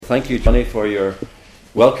thank you, Johnny, for your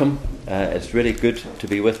welcome. It's really good to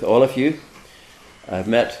be with all of you. I've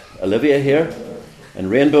met Olivia here,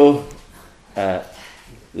 and Rainbow, the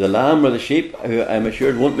lamb or the sheep, who I'm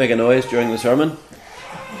assured won't make a noise during the sermon.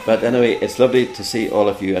 But anyway, it's lovely to see all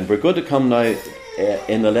of you. And we're going to come now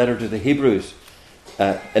in the letter to the Hebrews,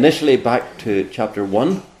 initially back to chapter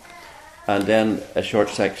 1, and then a short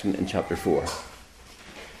section in chapter 4.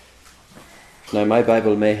 Now, my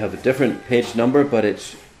Bible may have a different page number, but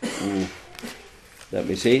it's, let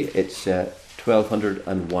me see, it's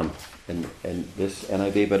 1201 in this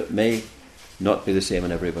NIV, but it may not be the same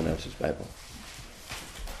in everyone else's Bible.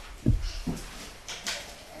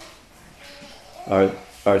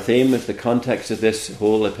 Our theme is the context of this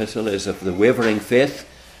whole epistle is of the wavering faith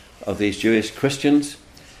of these Jewish Christians,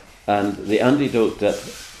 and the antidote that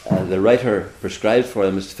the writer prescribes for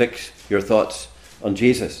them is to fix your thoughts on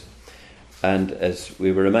Jesus. And as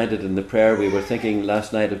we were reminded in the prayer, we were thinking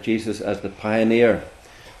last night of Jesus as the pioneer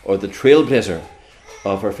or the trailblazer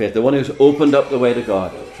of our faith, the one who's opened up the way to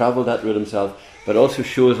God, travelled that route himself, but also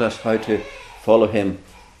shows us how to follow him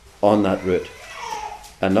on that route.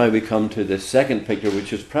 And now we come to the second picture,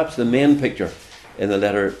 which is perhaps the main picture in the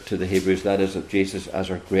letter to the Hebrews, that is of Jesus as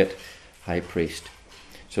our great high priest.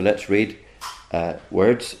 So let's read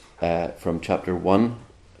words from chapter 1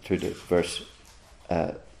 through to verse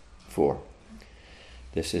 4.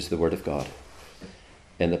 This is the word of God.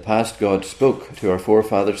 In the past, God spoke to our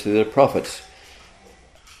forefathers through the prophets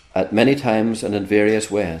at many times and in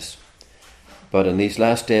various ways. But in these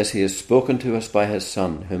last days he has spoken to us by his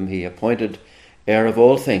Son, whom he appointed heir of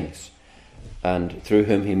all things, and through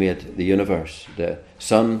whom he made the universe. The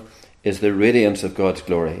Son is the radiance of God's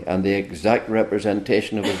glory and the exact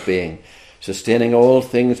representation of his being, sustaining all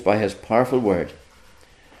things by his powerful word.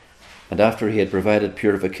 And after he had provided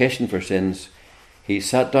purification for sins, he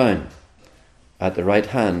sat down at the right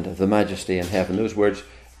hand of the Majesty in heaven. Those words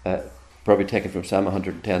probably taken from Psalm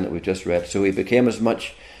 110 that we've just read. So he became as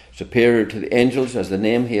much superior to the angels as the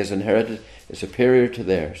name he has inherited is superior to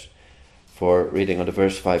theirs. For, reading on to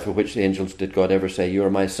verse 5, for which the angels did God ever say, you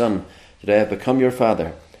are my son, today I have become your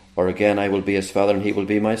father, or again I will be his father and he will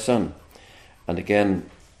be my son. And again,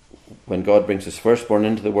 when God brings his firstborn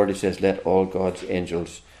into the world, he says, let all God's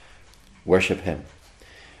angels worship him.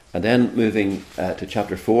 And then moving to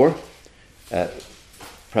chapter 4,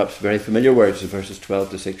 perhaps very familiar words of verses 12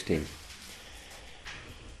 to 16.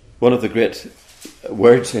 One of the great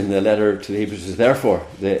words in the letter to the Hebrews is therefore.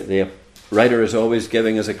 The writer is always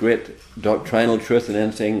giving us a great doctrinal truth and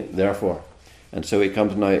then saying therefore. And so he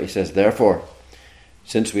comes now, he says, therefore,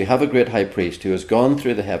 since we have a great high priest who has gone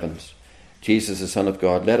through the heavens, Jesus the Son of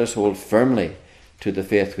God, let us hold firmly to the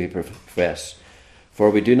faith we profess. For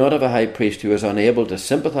we do not have a high priest who is unable to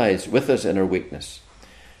sympathize with us in our weakness,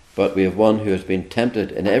 but we have one who has been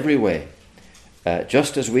tempted in every way,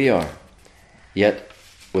 just as we are, yet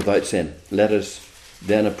without sin. Let us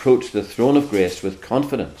then approach the throne of grace with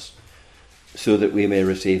confidence, so that we may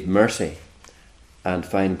receive mercy and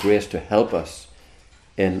find grace to help us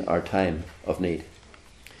in our time of need.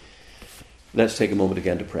 Let's take a moment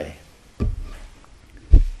again to pray.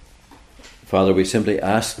 Father, we simply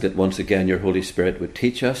ask that once again your Holy Spirit would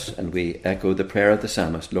teach us, and we echo the prayer of the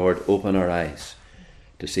psalmist, Lord, open our eyes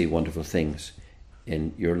to see wonderful things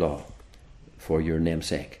in your law, for your name's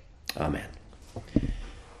sake. Amen.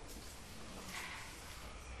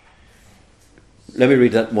 Let me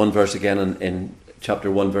read that one verse again in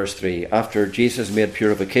chapter 1, verse 3. After Jesus made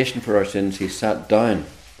purification for our sins, he sat down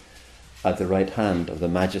at the right hand of the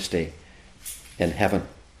Majesty in heaven.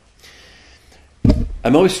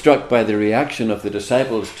 I'm always struck by the reaction of the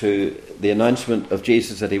disciples to the announcement of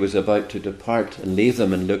Jesus that he was about to depart and leave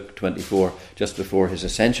them in Luke 24, just before his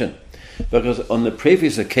ascension. Because on the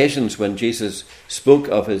previous occasions when Jesus spoke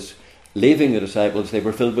of his leaving the disciples, they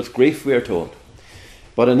were filled with grief, we are told.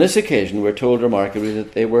 But on this occasion, we're told remarkably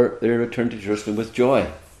that they returned to Jerusalem with joy.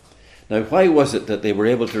 Now, why was it that they were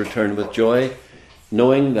able to return with joy,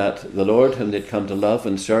 knowing that the Lord whom they'd come to love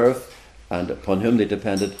and serve, and upon whom they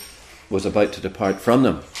depended, was about to depart from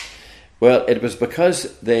them? Well, it was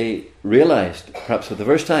because they realized, perhaps for the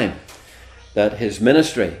first time, that his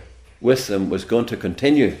ministry with them was going to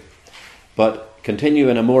continue, but continue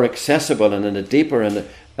in a more accessible and in a deeper and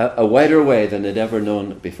a wider way than they'd ever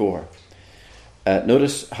known before.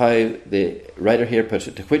 Notice how the writer here puts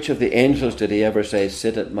it, to which of the angels did he ever say,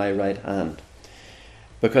 sit at my right hand?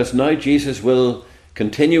 Because now Jesus will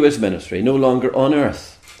continue his ministry, no longer on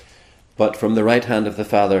earth, but from the right hand of the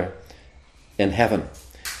Father in heaven.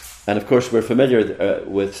 And of course we're familiar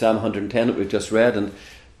with Psalm 110 that we've just read, and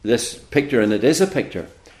this picture, and it is a picture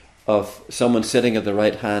of someone sitting at the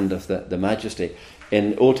right hand of the Majesty.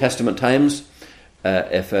 In Old Testament times,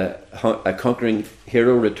 if a conquering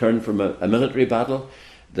hero returned from a military battle,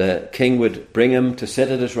 the king would bring him to sit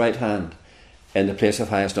at his right hand in the place of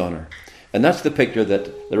highest honour. And that's the picture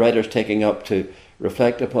that the writer's taking up to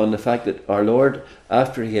reflect upon the fact that our Lord,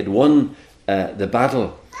 after he had won the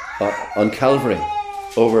battle on Calvary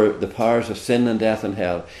over the powers of sin and death and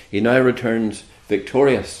hell, he now returns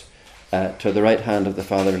victorious to the right hand of the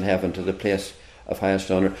Father in heaven, to the place of highest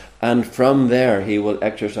honour. And from there he will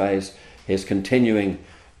exercise his continuing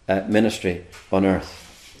ministry on earth.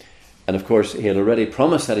 And of course, he had already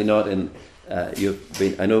promised, had he not, I know you've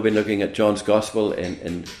been looking at John's Gospel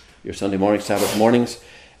in your Sunday morning, Sabbath mornings.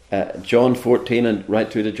 John 14 and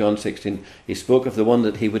right through to John 16, he spoke of the one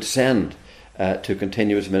that he would send to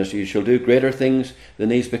continue his ministry. You shall do greater things than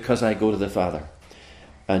these because I go to the Father.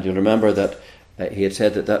 And you'll remember that he had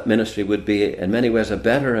said that ministry would be in many ways a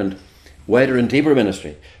better and wider and deeper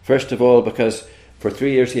ministry. First of all, because for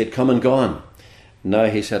 3 years he had come and gone. Now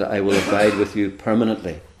he said, I will abide with you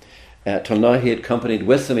permanently. Till now he had accompanied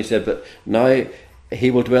with them, he said, but now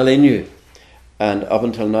he will dwell in you. And up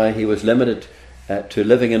until now he was limited to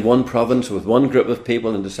living in one province with one group of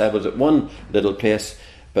people and disciples at one little place.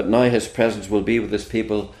 But now his presence will be with his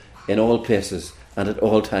people in all places and at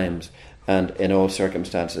all times and in all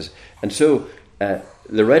circumstances. And so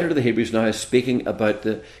the writer of the Hebrews now is speaking about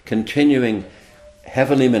the continuing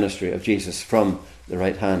heavenly ministry of Jesus from the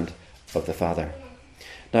right hand of the Father.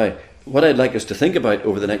 Now, what I'd like us to think about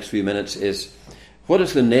over the next few minutes is, what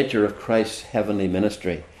is the nature of Christ's heavenly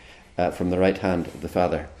ministry from the right hand of the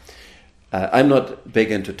Father? I'm not big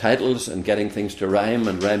into titles and getting things to rhyme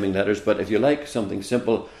and rhyming letters, but if you like something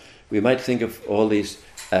simple, we might think of all these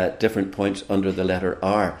different points under the letter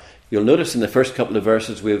R. You'll notice in the first couple of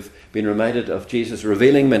verses we've been reminded of Jesus'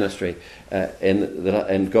 revealing ministry,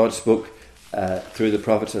 and God spoke through the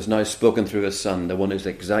prophets, has now spoken through his Son, the one who's the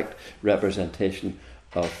exact representation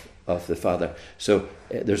of the Father. So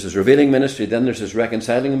there's his revealing ministry, then there's his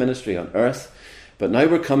reconciling ministry on earth, but now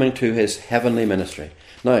we're coming to his heavenly ministry.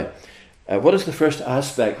 Now, what is the first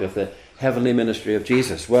aspect of the heavenly ministry of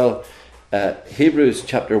Jesus? Well, Hebrews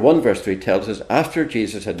chapter 1 verse 3 tells us, after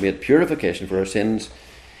Jesus had made purification for our sins,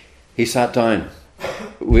 he sat down.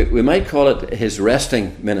 We might call it his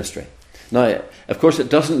resting ministry. Now, of course, it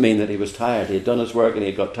doesn't mean that he was tired. He had done his work and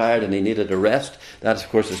he got tired and he needed a rest. That, of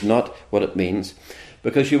course, is not what it means.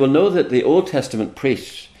 Because you will know that the Old Testament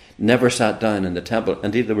priests never sat down in the temple.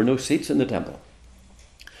 Indeed, there were no seats in the temple.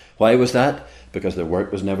 Why was that? Because their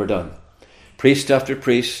work was never done. Priest after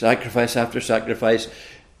priest, sacrifice after sacrifice,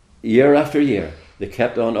 year after year, they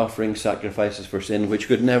kept on offering sacrifices for sin, which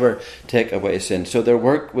could never take away sin. So their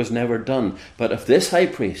work was never done. But if this high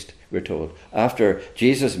priest, we're told, after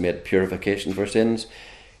Jesus made purification for sins,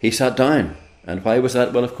 he sat down. And why was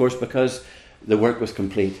that? Well, of course, because the work was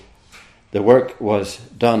complete. The work was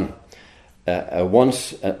done. A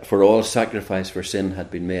once for all sacrifice for sin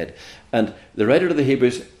had been made. And the writer of the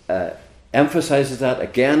Hebrews emphasizes that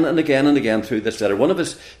again and again and again through this letter. One of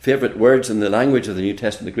his favourite words in the language of the New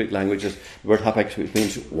Testament, the Greek language, is the word hapax, which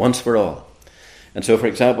means once for all. And so, for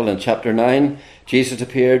example, in chapter 9, Jesus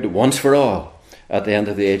appeared once for all at the end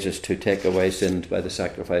of the ages to take away sin by the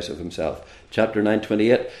sacrifice of himself. Chapter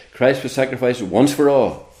 9:28, Christ was sacrificed once for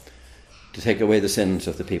all to take away the sins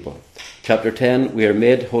of the people. Chapter 10, we are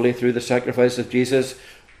made holy through the sacrifice of Jesus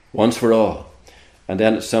once for all. And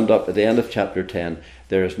then it's summed up at the end of chapter 10,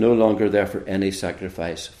 there is no longer therefore any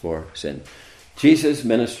sacrifice for sin. Jesus'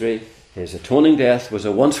 ministry, his atoning death, was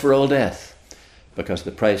a once for all death because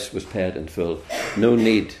the price was paid in full. No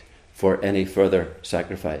need for any further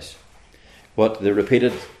sacrifice. What the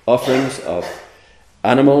repeated offerings of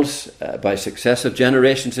animals by successive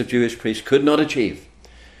generations of Jewish priests could not achieve,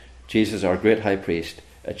 Jesus, our great high priest,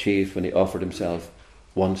 achieved when he offered himself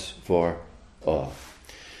once for all.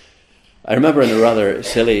 I remember in a rather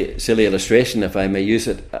silly illustration, if I may use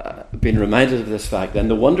it, being reminded of this fact and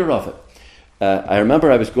the wonder of it. I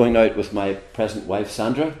remember I was going out with my present wife,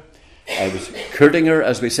 Sandra. I was courting her,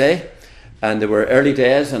 as we say, and there were early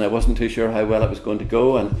days and I wasn't too sure how well it was going to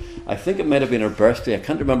go, and I think it might have been her birthday. I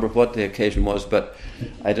can't remember what the occasion was, but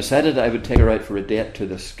I decided I would take her out for a date to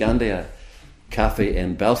the Scandia Cafe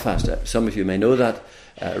in Belfast. Some of you may know that,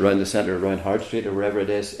 around the centre, around Hard Street or wherever it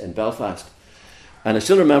is in Belfast. And I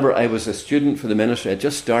still remember I was a student for the ministry. I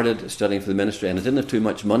just started studying for the ministry and I didn't have too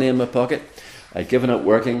much money in my pocket. I'd given up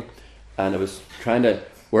working and I was trying to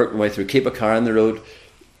work my way through, keep a car on the road,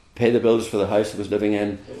 pay the bills for the house I was living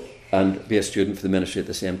in, and be a student for the ministry at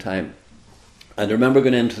the same time. And I remember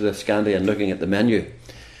going into the Scandia and looking at the menu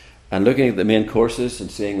and looking at the main courses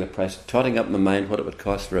and seeing the price, totting up in my mind what it would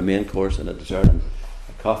cost for a main course and a dessert and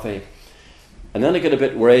a coffee. And then I got a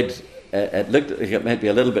bit worried. It looked like it might be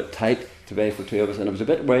a little bit tight to pay for two of us, and I was a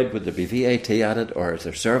bit worried, would there be VAT at it, or is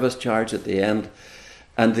there service charge at the end?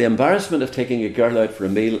 And the embarrassment of taking a girl out for a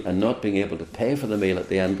meal and not being able to pay for the meal at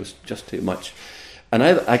the end was just too much. And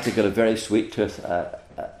I've actually got a very sweet tooth,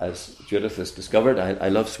 as Judith has discovered. I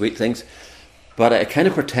love sweet things. But I kind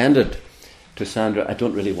of pretended to Sandra, I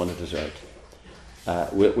don't really want a dessert.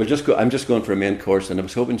 We'll just go. I'm just going for a main course, and I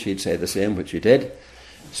was hoping she'd say the same, which she did.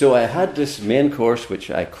 So I had this main course,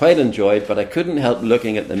 which I quite enjoyed, but I couldn't help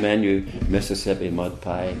looking at the menu: Mississippi mud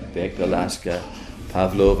pie, baked Alaska,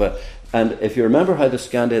 pavlova. And if you remember how the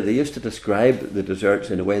Scandi, they used to describe the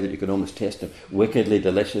desserts in a way that you could almost taste them. Wickedly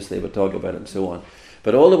delicious, they would talk about it and so on.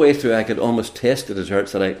 But all the way through, I could almost taste the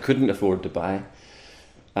desserts that I couldn't afford to buy.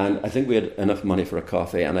 And I think we had enough money for a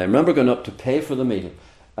coffee. And I remember going up to pay for the meal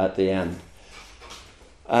at the end.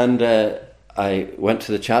 And I went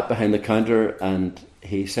to the chap behind the counter, and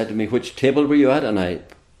he said to me, "Which table were you at?" And I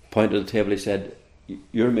pointed to the table. He said,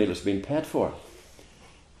 "Your meal has been paid for."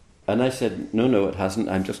 And I said, no, it hasn't.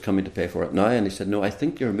 I'm just coming to pay for it now. And he said, "No, I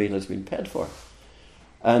think your meal has been paid for."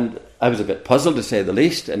 And I was a bit puzzled, to say the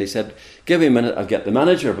least. And he said, "Give me a minute, I'll get the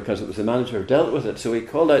manager," because it was the manager who dealt with it. So he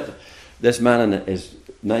called out this man in his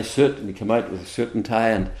nice suit, and he came out with a suit and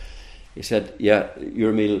tie, and he said, "Yeah,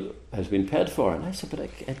 your meal has been paid for." And I said, "But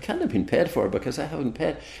it can't have been paid for because I haven't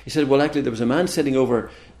paid." He said, "Well, actually, there was a man sitting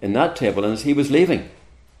over in that table, and as he was leaving,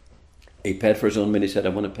 he paid for his own meal. He said, I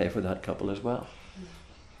want to pay for that couple as well."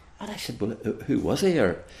 And I said, "Well, who was he?"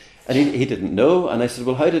 And he didn't know. And I said,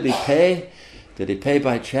 "Well, how did he pay? Did he pay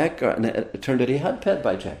by cheque?" And it turned out he had paid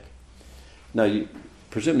by cheque. Now,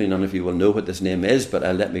 presumably none of you will know what this name is, but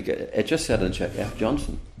it just said on cheque, F.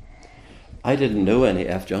 Johnson. I didn't know any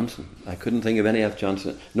F. Johnson. I couldn't think of any F.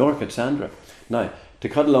 Johnson, nor could Sandra. Now, to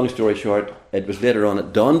cut a long story short, it was later on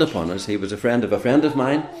it dawned upon us he was a friend of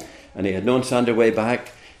mine, and he had known Sandra way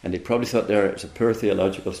back, and he probably thought there as a poor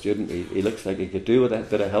theological student, he looks like he could do with a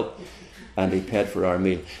bit of help, and he paid for our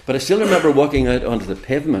meal. But I still remember walking out onto the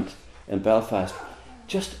pavement in Belfast,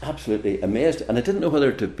 just absolutely amazed, and I didn't know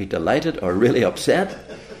whether to be delighted or really upset,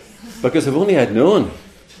 because if only I'd known,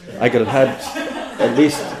 I could have had at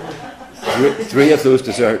least three of those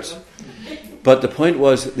desserts. But the point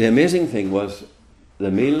was, the amazing thing was, the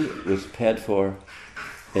meal was paid for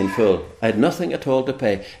in full. I had nothing at all to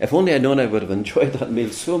pay. If only I'd known, I would have enjoyed that meal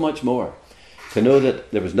so much more. To know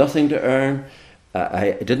that there was nothing to earn,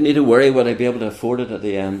 I didn't need to worry would I be able to afford it at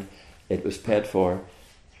the end. It was paid for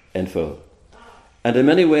in full. And in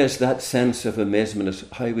many ways, that sense of amazement is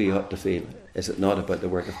how we ought to feel, is it not, about the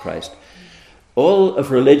work of Christ? All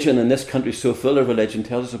of religion in this country, so full of religion,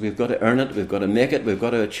 tells us that we've got to earn it, we've got to make it, we've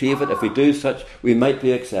got to achieve it. If we do such, we might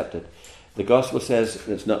be accepted. The gospel says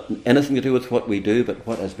it's not anything to do with what we do, but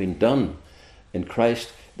what has been done in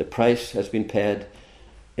Christ. The price has been paid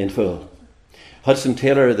in full. Hudson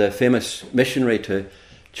Taylor, the famous missionary to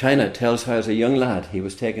China, tells how as a young lad he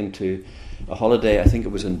was taken to a holiday, I think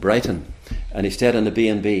it was in Brighton, and he stayed in a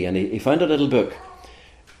B&B, and he found a little book.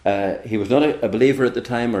 He was not a believer at the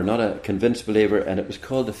time, or not a convinced believer, and it was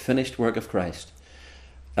called The Finished Work of Christ.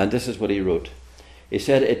 And this is what he wrote. He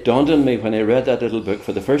said, "It dawned on me when I read that little book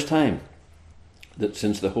for the first time that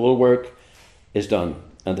since the whole work is done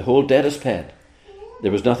and the whole debt is paid,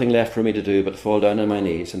 there was nothing left for me to do but fall down on my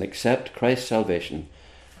knees and accept Christ's salvation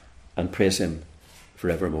and praise him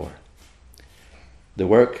forevermore." The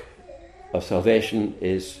work of salvation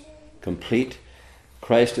is complete.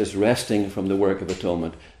 Christ is resting from the work of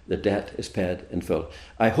atonement. The debt is paid in full.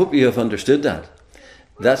 I hope you have understood that.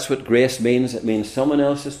 That's what grace means. It means someone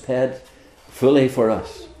else has paid fully for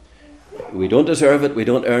us. We don't deserve it, we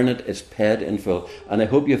don't earn it, it's paid in full. And I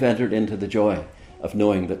hope you've entered into the joy of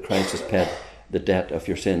knowing that Christ has paid the debt of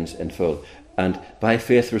your sins in full. And by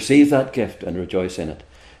faith receive that gift and rejoice in it.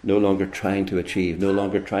 No longer trying to achieve, no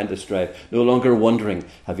longer trying to strive, no longer wondering,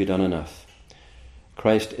 have you done enough?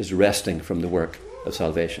 Christ is resting from the work of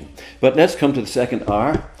salvation. But let's come to the second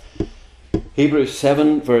R. Hebrews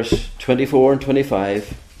 7 verse 24 and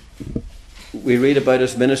 25. We read about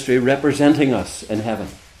his ministry representing us in heaven.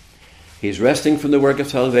 He's resting from the work of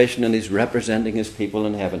salvation and he's representing his people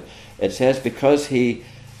in heaven. It says, because he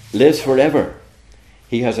lives forever,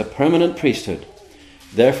 he has a permanent priesthood.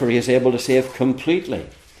 Therefore he is able to save completely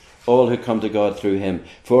all who come to God through him.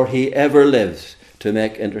 For he ever lives to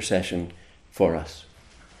make intercession for us.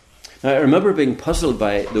 Now I remember being puzzled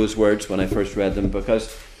by those words when I first read them,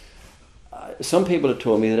 because some people have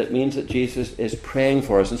told me that it means that Jesus is praying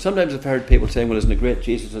for us. And sometimes I've heard people saying, well, isn't it great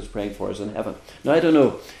Jesus is praying for us in heaven? Now I don't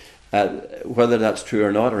know whether that's true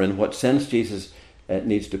or not, or in what sense Jesus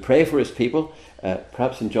needs to pray for his people.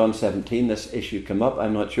 Perhaps in John 17 this issue came up,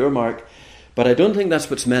 I'm not sure, Mark. But I don't think that's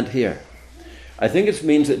what's meant here. I think it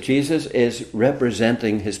means that Jesus is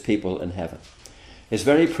representing his people in heaven. His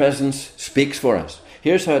very presence speaks for us.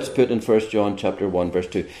 Here's how it's put in 1 John chapter 1, verse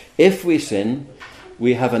 2. If we sin,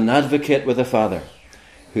 we have an advocate with the Father,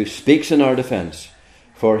 who speaks in our defense,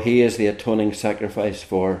 for he is the atoning sacrifice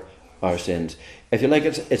for our sins. If you like,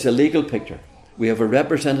 it's a legal picture. We have a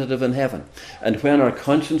representative in heaven. And when our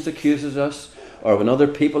conscience accuses us, or when other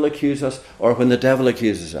people accuse us, or when the devil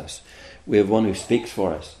accuses us, we have one who speaks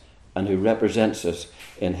for us and who represents us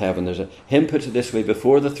in heaven. There's a hymn puts it this way: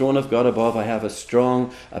 before the throne of God above, I have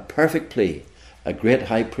a perfect plea, a great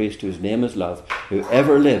high priest whose name is love, who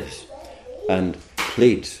ever lives and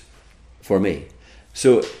pleads for me.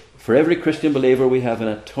 So for every Christian believer, we have an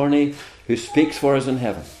attorney who speaks for us in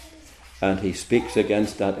heaven, and he speaks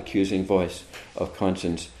against that accusing voice of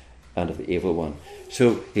conscience and of the evil one.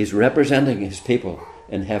 So he's representing his people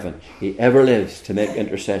in heaven. He ever lives to make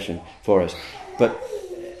intercession for us. But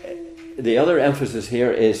the other emphasis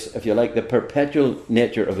here is, if you like, the perpetual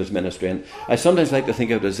nature of his ministry. And I sometimes like to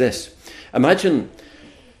think of it as this. Imagine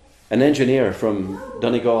an engineer from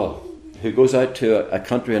Donegal who goes out to a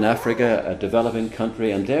country in Africa, a developing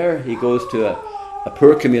country, and there he goes to a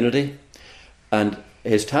poor community, and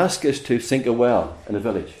his task is to sink a well in a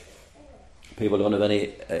village. People don't have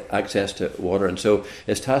any access to water, and so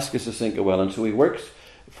his task is to sink a well. And so he works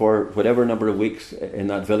for whatever number of weeks in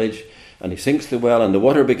that village, and he sinks the well, and the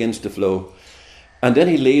water begins to flow. And then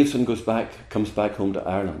he leaves and comes back home to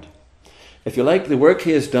Ireland. If you like, the work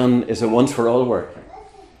he has done is a once-for-all work.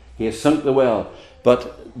 He has sunk the well,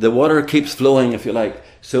 but the water keeps flowing, if you like,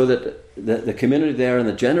 so that the community there and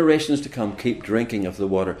the generations to come keep drinking of the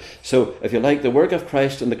water. So, if you like, the work of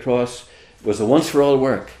Christ on the cross was a once-for-all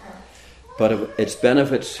work, but its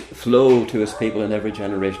benefits flow to his people in every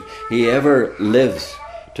generation. He ever lives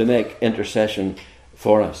to make intercession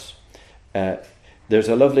for us. There's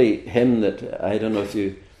a lovely hymn that, I don't know if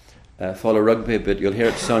you follow rugby, but you'll hear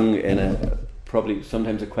it sung in a probably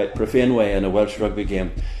sometimes a quite profane way in a Welsh rugby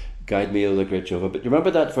game. Guide me, O the great Jehovah. But you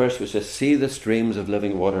remember that verse which says, see the streams of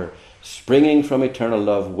living water springing from eternal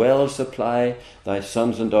love, well supply thy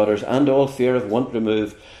sons and daughters, and all fear of want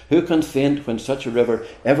remove. Who can faint when such a river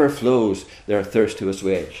ever flows their thirst to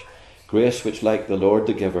assuage? Grace which, like the Lord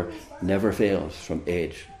the giver, never fails from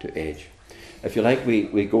age to age. If you like,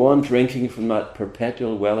 we go on drinking from that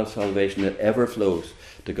perpetual well of salvation that ever flows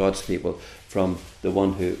to God's people from the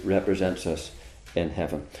one who represents us in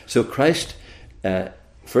heaven. So Christ,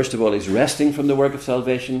 first of all, he's resting from the work of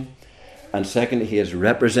salvation, and secondly, he is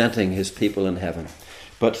representing his people in heaven.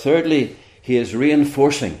 But thirdly, he is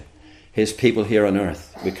reinforcing his people here on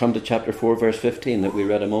earth. We come to chapter 4, verse 15 that we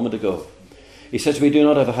read a moment ago. He says, we do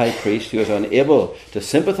not have a high priest who is unable to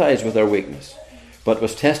sympathize with our weakness, but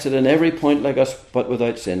was tested in every point like us, but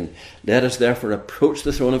without sin. Let us therefore approach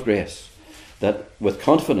the throne of grace, that with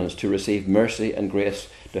confidence to receive mercy and grace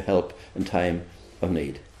to help in time of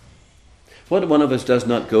need. What one of us does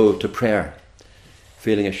not go to prayer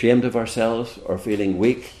feeling ashamed of ourselves, or feeling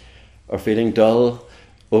weak, or feeling dull,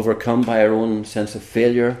 overcome by our own sense of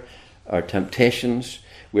failure, our temptations?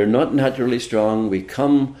 We're not naturally strong. We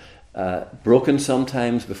come broken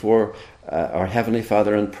sometimes before our Heavenly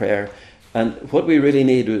Father in prayer. And what we really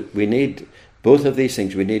need, we need both of these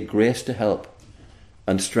things. We need grace to help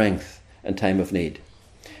and strength in time of need.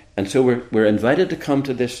 And so we're invited to come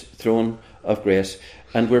to this throne of grace,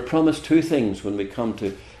 and we're promised two things when we come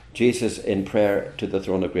to Jesus in prayer to the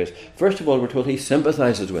throne of grace. First of all, we're told he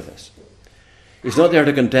sympathizes with us. He's not there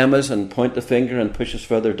to condemn us and point the finger and push us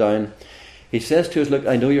further down. He says to us, look,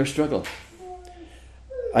 I know your struggle.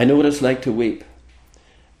 I know what it's like to weep.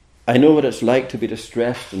 I know what it's like to be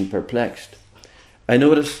distressed and perplexed. I know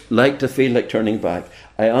what it's like to feel like turning back.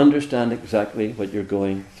 I understand exactly what you're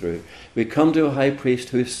going through. We come to a high priest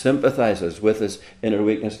who sympathizes with us in our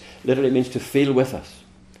weakness. Literally means to feel with us.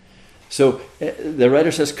 So the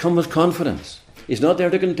writer says, come with confidence. He's not there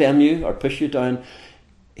to condemn you or push you down.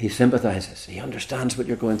 He sympathizes. He understands what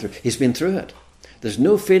you're going through. He's been through it. There's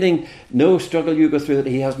no feeling, no struggle you go through that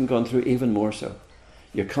he hasn't gone through, even more so.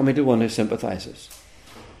 You're coming to one who sympathizes.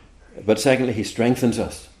 But secondly, he strengthens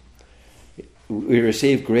us. We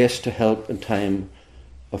receive grace to help in time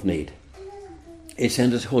of need. He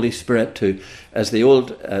sends his Holy Spirit to, as the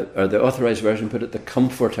old or the Authorized Version put it, the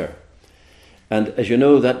Comforter. And as you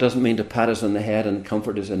know, that doesn't mean to pat us on the head, and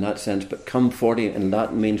comfort is in that sense, but comforting in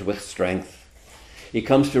Latin means with strength. He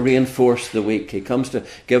comes to reinforce the weak. He comes to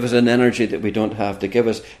give us an energy that we don't have, to give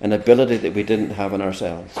us an ability that we didn't have in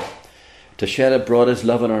ourselves, to shed abroad his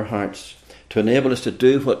love in our hearts, to enable us to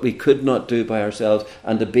do what we could not do by ourselves,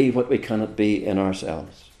 and to be what we cannot be in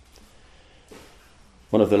ourselves.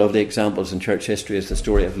 One of the lovely examples in church history is the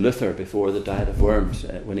story of Luther before the Diet of Worms,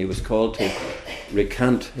 when he was called to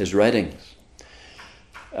recant his writings.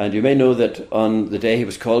 And you may know that on the day he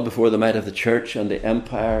was called before the might of the church and the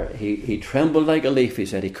empire, he trembled like a leaf, he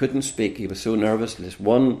said. He couldn't speak. He was so nervous. This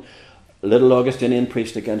one little Augustinian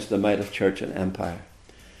priest against the might of church and empire.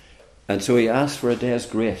 And so he asked for a day's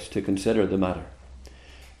grace to consider the matter.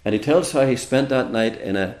 And he tells how he spent that night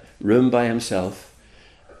in a room by himself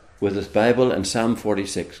with his Bible and Psalm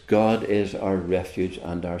 46, God is our refuge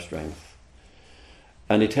and our strength.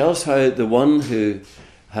 And he tells how the one who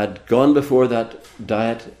had gone before that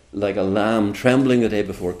diet like a lamb, trembling the day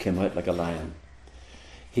before, came out like a lion.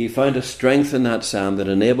 He found a strength in that psalm that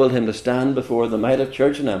enabled him to stand before the might of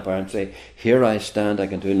church and empire and say, here I stand, I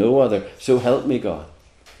can do no other, so help me God.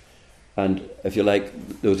 And if you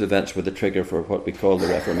like, those events were the trigger for what we call the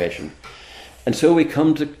Reformation. And so we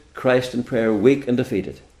come to Christ in prayer, weak and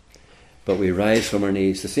defeated, but we rise from our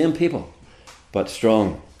knees, the same people, but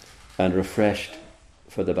strong and refreshed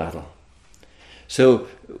for the battle. So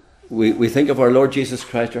we think of our Lord Jesus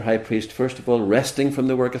Christ, our high priest, first of all, resting from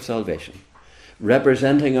the work of salvation,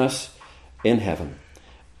 representing us in heaven,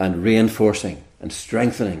 and reinforcing and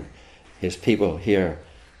strengthening his people here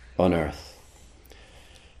on earth.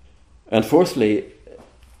 And fourthly,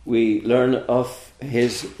 we learn of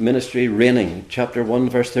his ministry reigning. Chapter 1,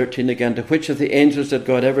 verse 13 again. To which of the angels did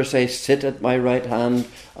God ever say, sit at my right hand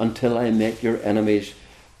until I make your enemies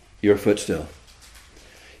your footstool?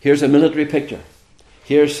 Here's a military picture.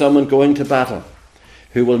 Here's someone going to battle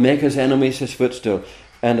who will make his enemies his footstool.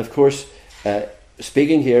 And of course,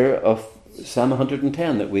 speaking here of Psalm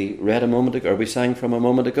 110 that we read a moment ago, or we sang from a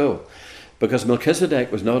moment ago. Because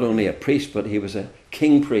Melchizedek was not only a priest, but he was a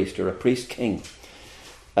king priest, or a priest king.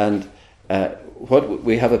 And what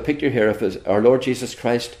we have a picture here of is our Lord Jesus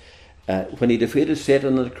Christ, when he defeated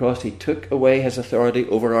Satan on the cross, he took away his authority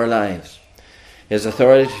over our lives. His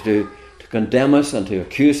authority to condemn us and to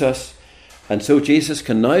accuse us. And so Jesus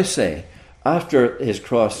can now say, after his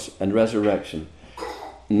cross and resurrection,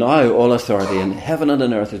 now all authority in heaven and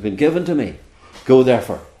on earth has been given to me. Go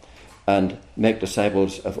therefore and make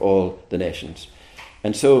disciples of all the nations.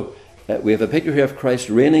 And so we have a picture here of Christ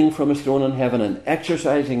reigning from his throne in heaven and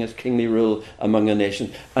exercising his kingly rule among the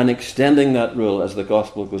nations and extending that rule as the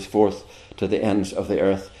gospel goes forth to the ends of the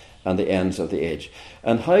earth and the ends of the age.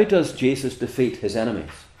 And how does Jesus defeat his enemies?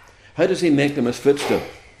 How does he make them his footstool?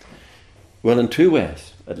 Well, in two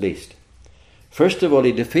ways, at least. First of all,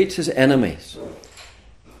 he defeats his enemies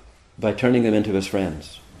by turning them into his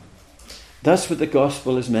friends. That's what the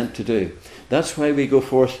gospel is meant to do. That's why we go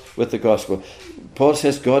forth with the gospel. Paul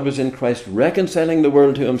says God was in Christ reconciling the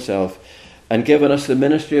world to himself and given us the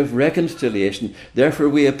ministry of reconciliation. Therefore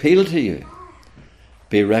we appeal to you.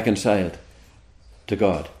 Be reconciled to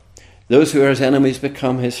God. Those who are his enemies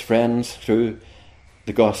become his friends through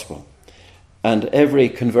the gospel. And every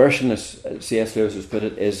conversion, as C.S. Lewis has put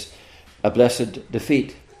it, is a blessed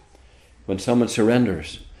defeat when someone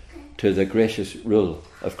surrenders to the gracious rule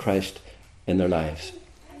of Christ in their lives.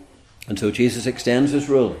 And so Jesus extends his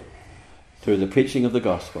rule through the preaching of the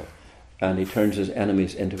gospel, and he turns his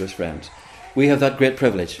enemies into his friends. We have that great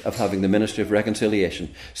privilege of having the ministry of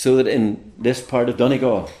reconciliation, so that in this part of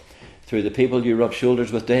Donegal, through the people you rub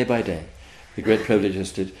shoulders with day by day, the great privilege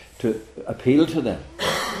is to appeal to them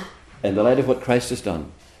in the light of what Christ has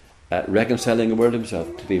done, reconciling the world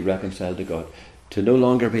himself, to be reconciled to God, to no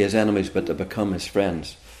longer be his enemies but to become his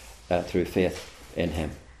friends through faith in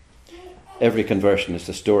him. Every conversion is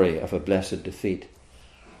the story of a blessed defeat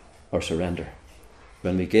or surrender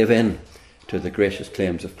when we give in to the gracious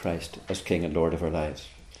claims of Christ as King and Lord of our lives.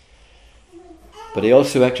 But he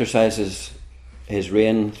also exercises his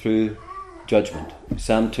reign through judgment.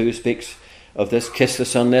 Psalm 2 speaks of this, kiss the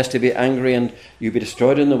Son lest he be angry and you be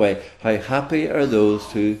destroyed in the way. How happy are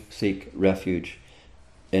those who seek refuge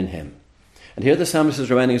in him. And here the psalmist is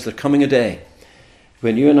reminding us there's coming a day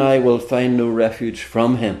when you and I will find no refuge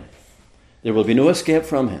from him. There will be no escape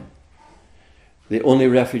from him. The only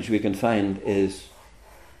refuge we can find is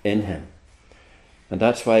in him. And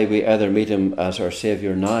that's why we either meet him as our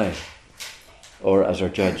Saviour now or as our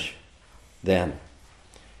Judge then.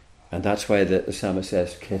 And that's why the psalmist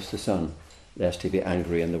says, kiss the Son, lest he be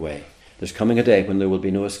angry in the way. There's coming a day when there will be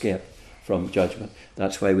no escape from judgment.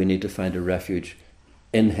 That's why we need to find a refuge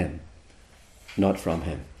in him, not from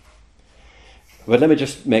him. But let me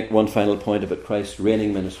just make one final point about Christ's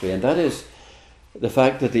reigning ministry, and that is the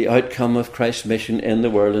fact that the outcome of Christ's mission in the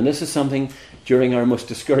world, and this is something during our most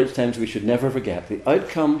discouraged times we should never forget, the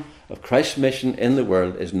outcome of Christ's mission in the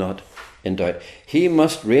world is not in doubt. He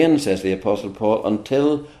must reign, says the Apostle Paul,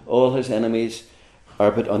 until all his enemies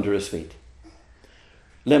are put under his feet.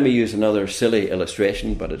 Let me use another silly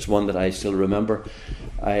illustration, but it's one that I still remember.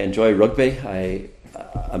 I enjoy rugby.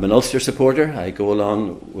 I'm an Ulster supporter. I go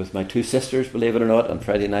along with my two sisters, believe it or not, on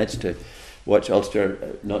Friday nights to watch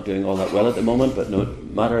Ulster, not doing all that well at the moment, but no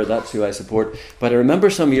matter, that's who I support. But I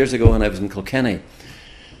remember some years ago when I was in Kilkenny,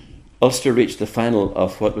 Ulster reached the final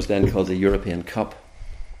of what was then called the European Cup.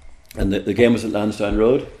 And the game was at Lansdowne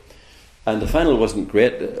Road. And the final wasn't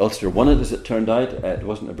great. Ulster won it, as it turned out. It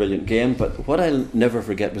wasn't a brilliant game. But what I'll never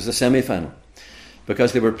forget was the semi-final.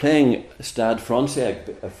 Because they were playing Stade Francais,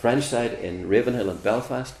 a French side in Ravenhill in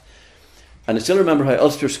Belfast. And I still remember how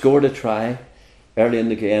Ulster scored a try early in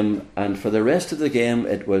the game. And for the rest of the game,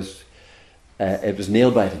 it was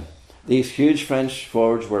nail-biting. These huge French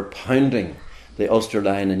forwards were pounding the Ulster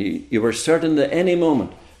line. And you were certain that any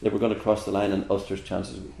moment they were going to cross the line and Ulster's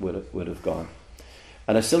chances would have gone.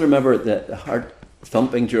 And I still remember the heart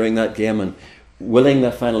thumping during that game and willing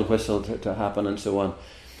that final whistle to happen and so on.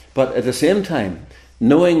 But at the same time,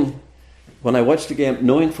 when I watched the game,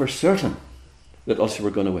 knowing for certain that Ulster were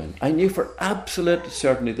going to win. I knew for absolute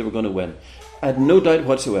certainty they were going to win. I had no doubt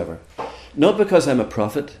whatsoever. Not because I'm a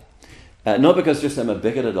prophet, not because just I'm a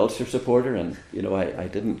bigoted Ulster supporter and I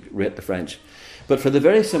didn't rate the French, but for the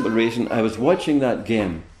very simple reason I was watching that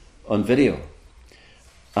game on video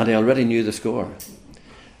and I already knew the score.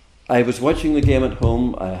 I was watching the game at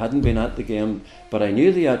home. I hadn't been at the game, but I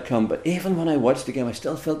knew the outcome. But even when I watched the game, I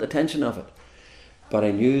still felt the tension of it. But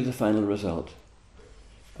I knew the final result.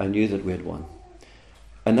 I knew that we had won.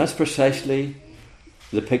 And that's precisely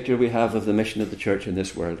the picture we have of the mission of the church in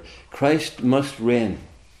this world. Christ must reign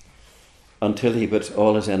until he puts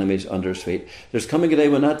all his enemies under his feet. There's coming a day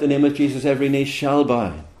when at the name of Jesus every knee shall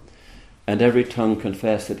bow and every tongue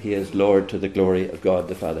confess that he is Lord to the glory of God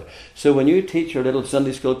the Father. So when you teach your little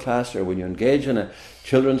Sunday school class, or when you engage in a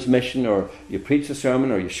children's mission, or you preach a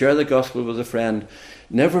sermon, or you share the gospel with a friend,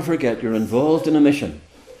 never forget you're involved in a mission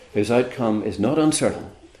whose outcome is not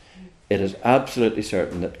uncertain. It is absolutely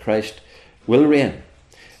certain that Christ will reign.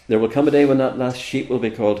 There will come a day when that last sheep will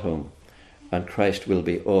be called home, and Christ will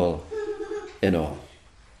be all in all.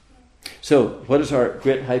 So what is our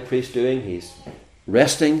great high priest doing? He's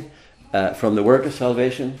resting from the work of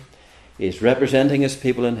salvation. He's representing his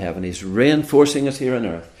people in heaven. He's reinforcing us here on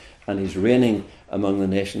earth, and he's reigning among the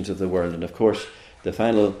nations of the world. And of course, the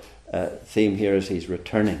final theme here is he's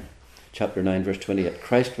returning. Chapter 9, verse 28.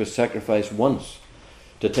 Christ was sacrificed once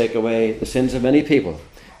to take away the sins of many people,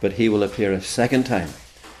 but he will appear a second time,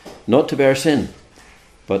 not to bear sin,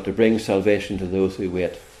 but to bring salvation to those who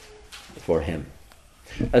wait for him.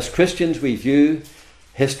 As Christians, we view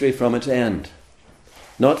history from its end.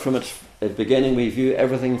 Not from its beginning. We view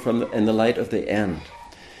everything in the light of the end.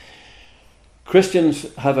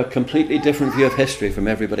 Christians have a completely different view of history from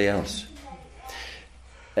everybody else.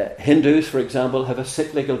 Hindus, for example, have a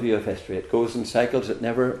cyclical view of history. It goes in cycles. It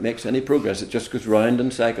never makes any progress. It just goes round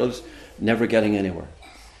in cycles, never getting anywhere.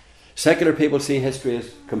 Secular people see history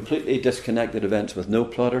as completely disconnected events with no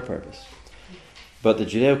plot or purpose. But the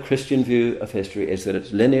Judeo-Christian view of history is that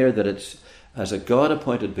it's linear, that it has a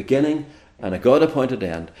God-appointed beginning and a God-appointed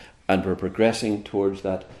end, and we're progressing towards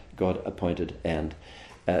that God-appointed end.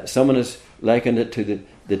 Someone has likened it to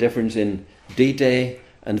the difference in D-Day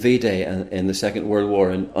and V-Day in the Second World War.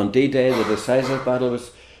 And on D-Day, the decisive battle was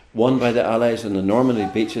won by the Allies on the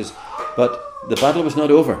Normandy beaches, but the battle was not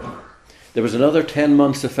over. There was another 10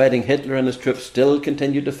 months of fighting. Hitler and his troops still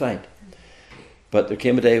continued to fight. But there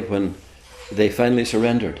came a day when they finally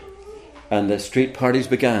surrendered, and the street parties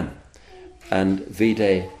began, and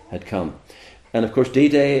V-Day had come. And of course,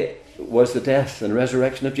 D-Day was the death and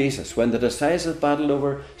resurrection of Jesus, when the decisive battle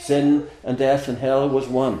over sin and death and hell was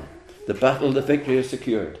won. The battle, the victory is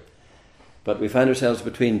secured. But we find ourselves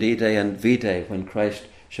between D-Day and V-Day, when Christ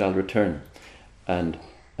shall return and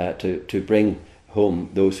to bring home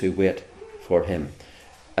those who wait for him.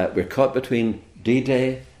 We're caught between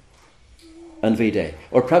D-Day and V-Day.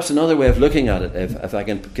 Or perhaps another way of looking at it, if I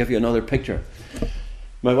can give you another picture.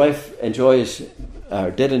 My wife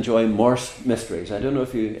did enjoy Morse mysteries. I don't know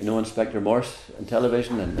if you know Inspector Morse on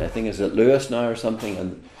television, and I think is it Lewis now or something,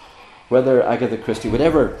 and whether Agatha Christie,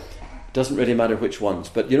 whatever, doesn't really matter which ones.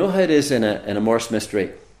 But you know how it is in a Morse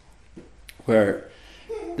mystery, where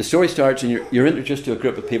the story starts and you're introduced to a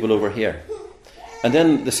group of people over here, and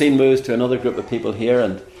then the scene moves to another group of people here,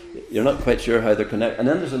 and you're not quite sure how they're connected, and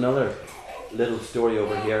then there's another little story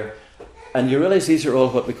over here, and you realise these are all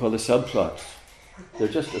what we call the subplots. They're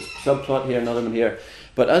just a subplot here, another one here.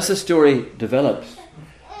 But as the story develops,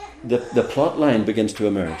 the plot line begins to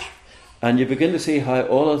emerge. And you begin to see how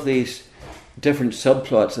all of these different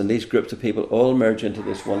subplots and these groups of people all merge into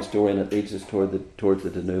this one story, and it leads us towards the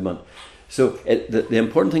denouement. So the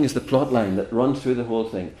important thing is the plot line that runs through the whole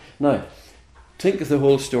thing. Now, think of the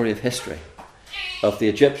whole story of history, of the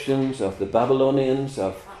Egyptians, of the Babylonians,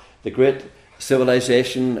 of the great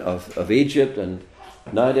civilization of Egypt, and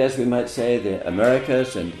nowadays we might say the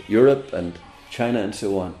Americas and Europe and China and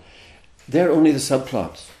so on. They're only the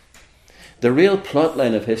subplots. The real plot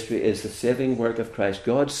line of history is the saving work of Christ,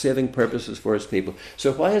 God's saving purposes for his people.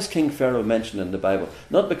 So why is King Pharaoh mentioned in the Bible?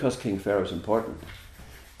 Not because King Pharaoh is important,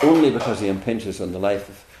 only because he impinges on the life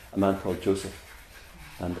of a man called Joseph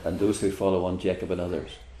and those who follow on Jacob and others.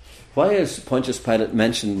 Why is Pontius Pilate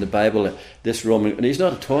mentioned in the Bible, this Roman? And he's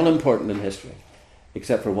not at all important in history,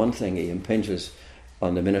 except for one thing: he impinges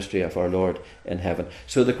on the ministry of our Lord in heaven.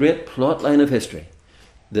 So the great plot line of history,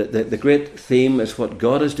 the great theme is what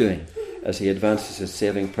God is doing as he advances his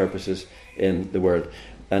saving purposes in the world.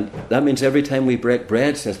 And that means every time we break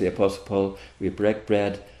bread, says the Apostle Paul, we break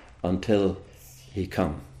bread until he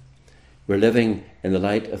come. We're living in the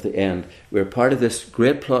light of the end. We're part of this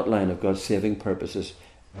great plot line of God's saving purposes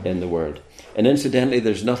in the world. And incidentally,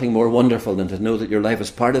 there's nothing more wonderful than to know that your life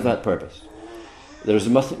is part of that purpose. There's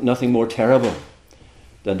nothing more terrible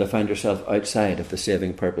than to find yourself outside of the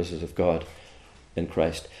saving purposes of God in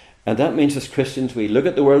Christ. And that means as Christians, we look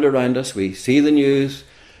at the world around us, we see the news,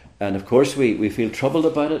 and of course we feel troubled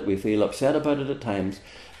about it, we feel upset about it at times.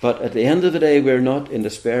 But at the end of the day, we're not in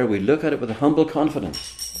despair. We look at it with a humble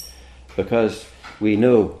confidence because we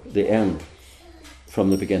know the end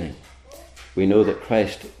from the beginning. We know that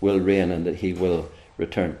Christ will reign and that he will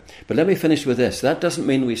return. But let me finish with this. That doesn't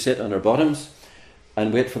mean we sit on our bottoms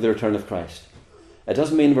and wait for the return of Christ. It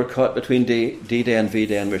doesn't mean we're caught between D-Day and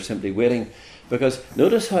V-Day and we're simply waiting. Because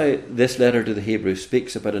notice how this letter to the Hebrews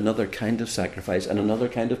speaks about another kind of sacrifice and another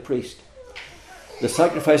kind of priest. The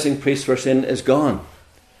sacrificing priest for sin is gone.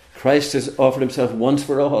 Christ has offered himself once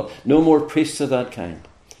for all. No more priests of that kind.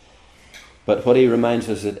 But what he reminds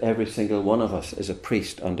us is that every single one of us is a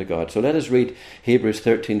priest unto God. So let us read Hebrews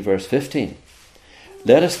 13 verse 15.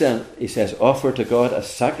 Let us then, he says, offer to God a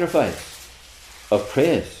sacrifice of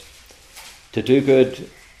praise, to do good,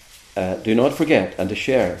 do not forget, and to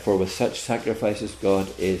share, for with such sacrifices God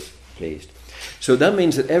is pleased. So that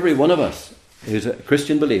means that every one of us who's a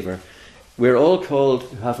Christian believer, we're all called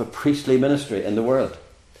to have a priestly ministry in the world.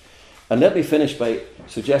 And let me finish by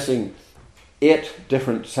suggesting 8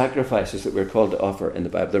 different sacrifices that we're called to offer in the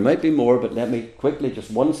Bible. There might be more, but let me quickly,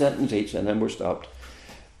 just one sentence each, and then we're stopped.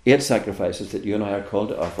 8 sacrifices that you and I are called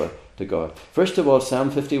to offer to God. First of all,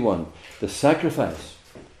 Psalm 51, the sacrifice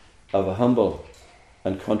of a humble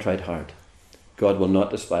and contrite heart, God will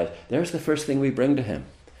not despise. There's the first thing we bring to him,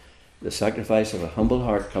 the sacrifice of a humble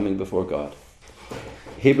heart coming before God.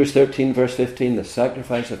 Hebrews 13 verse 15, the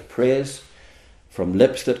sacrifice of praise from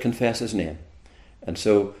lips that confess his name. And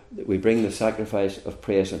so we bring the sacrifice of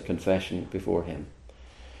praise and confession before him.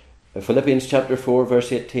 Philippians chapter 4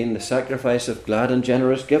 verse 18, the sacrifice of glad and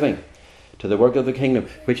generous giving to the work of the kingdom,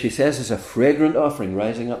 which he says is a fragrant offering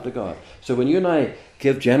rising up to God. So when you and I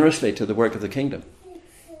give generously to the work of the kingdom,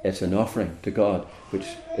 it's an offering to God, which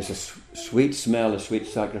is a sweet smell, a sweet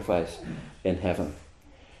sacrifice in heaven.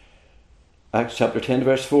 Acts chapter 10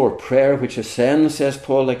 verse 4, prayer which ascends, says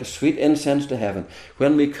Paul, like a sweet incense to heaven.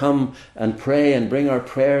 When we come and pray and bring our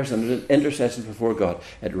prayers and intercessions before God,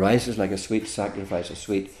 it rises like a sweet sacrifice, a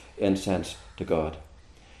sweet incense to God.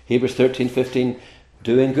 Hebrews 13:15,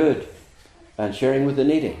 doing good and sharing with the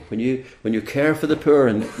needy. When you care for the poor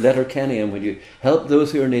in Letterkenny and when you help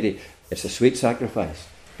those who are needy, it's a sweet sacrifice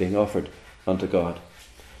being offered unto God.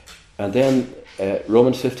 And then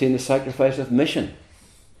Romans 15, the sacrifice of mission.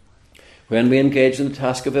 When we engage in the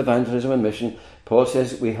task of evangelism and mission, Paul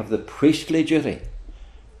says we have the priestly duty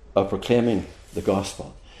of proclaiming the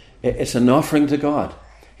gospel. It's an offering to God.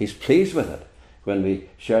 He's pleased with it when we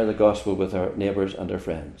share the gospel with our neighbours and our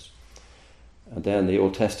friends. And then the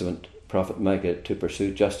Old Testament prophet Micah, to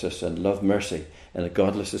pursue justice and love mercy in a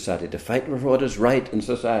godless society, to fight for what is right in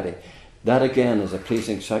society. That again is a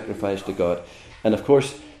pleasing sacrifice to God. And of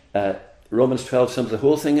course, Romans 12 sums the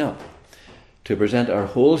whole thing up. To present our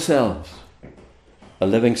whole selves a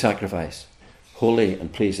living sacrifice, holy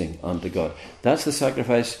and pleasing unto God. That's the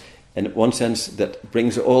sacrifice, in one sense, that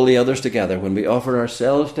brings all the others together. When we offer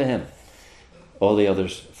ourselves to him, all the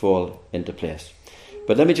others fall into place.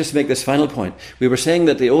 But let me just make this final point. We were saying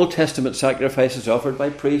that the Old Testament sacrifices offered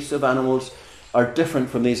by priests of animals are different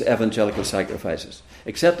from these evangelical sacrifices,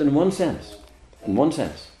 except in one sense. In one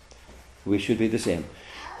sense, we should be the same.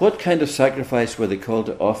 What kind of sacrifice were they called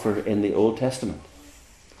to offer in the Old Testament?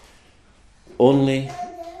 Only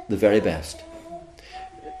the very best.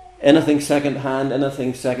 Anything second-hand,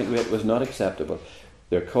 anything second-rate was not acceptable.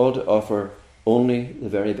 They're called to offer only the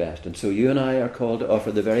very best. And so you and I are called to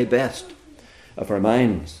offer the very best of our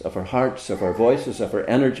minds, of our hearts, of our voices, of our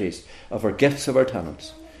energies, of our gifts, of our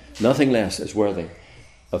talents. Nothing less is worthy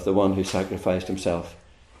of the one who sacrificed himself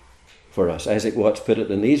for us. Isaac Watts put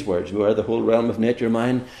it in these words: "Were the whole realm of nature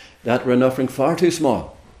mine, that were an offering far too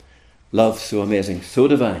small. Love so amazing, so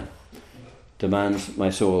divine, demands my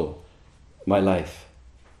soul, my life,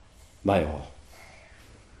 my all."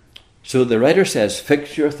 So the writer says,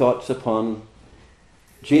 fix your thoughts upon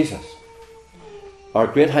Jesus, our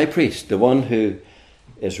great high priest, the one who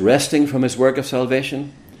is resting from his work of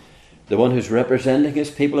salvation, the one who's representing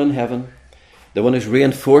his people in heaven, the one who's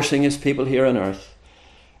reinforcing his people here on earth,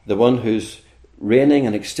 the one who's reigning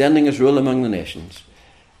and extending his rule among the nations,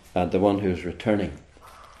 and the one who's returning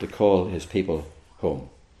to call his people home.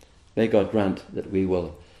 May God grant that we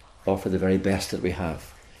will offer the very best that we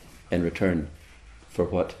have in return for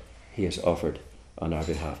what he has offered on our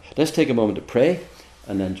behalf. Let's take a moment to pray,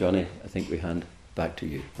 and then Johnny, I think we hand back to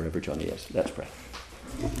you, wherever Johnny is. Let's pray.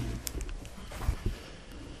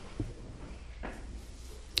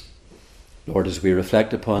 Lord, as we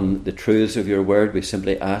reflect upon the truths of your word, we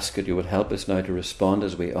simply ask that you would help us now to respond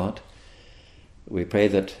as we ought. We pray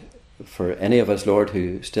that for any of us, Lord,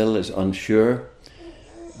 who still is unsure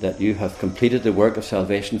that you have completed the work of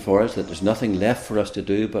salvation for us, that there's nothing left for us to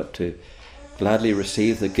do but to gladly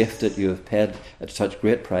receive the gift that you have paid at such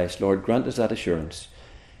great price. Lord, grant us that assurance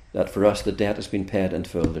that for us the debt has been paid in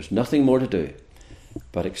full. There's nothing more to do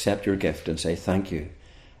but accept your gift and say thank you,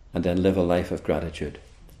 and then live a life of gratitude.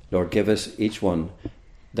 Lord, give us each one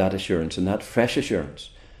that assurance and that fresh assurance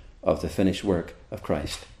of the finished work of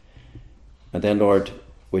Christ. And then, Lord,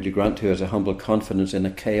 would you grant to us a humble confidence in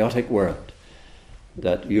a chaotic world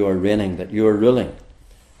that you are reigning, that you are ruling,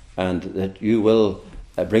 and that you will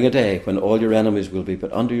bring a day when all your enemies will be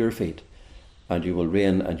put under your feet, and you will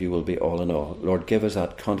reign and you will be all in all. Lord, give us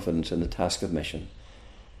that confidence in the task of mission.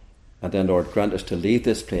 And then, Lord, grant us to leave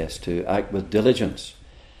this place, to act with diligence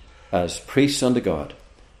as priests unto God,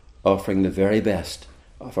 offering the very best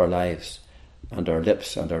of our lives and our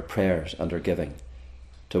lips and our prayers and our giving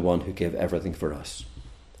to one who gave everything for us.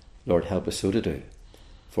 Lord, help us so to do,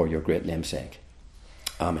 for your great name's sake.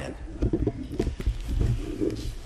 Amen.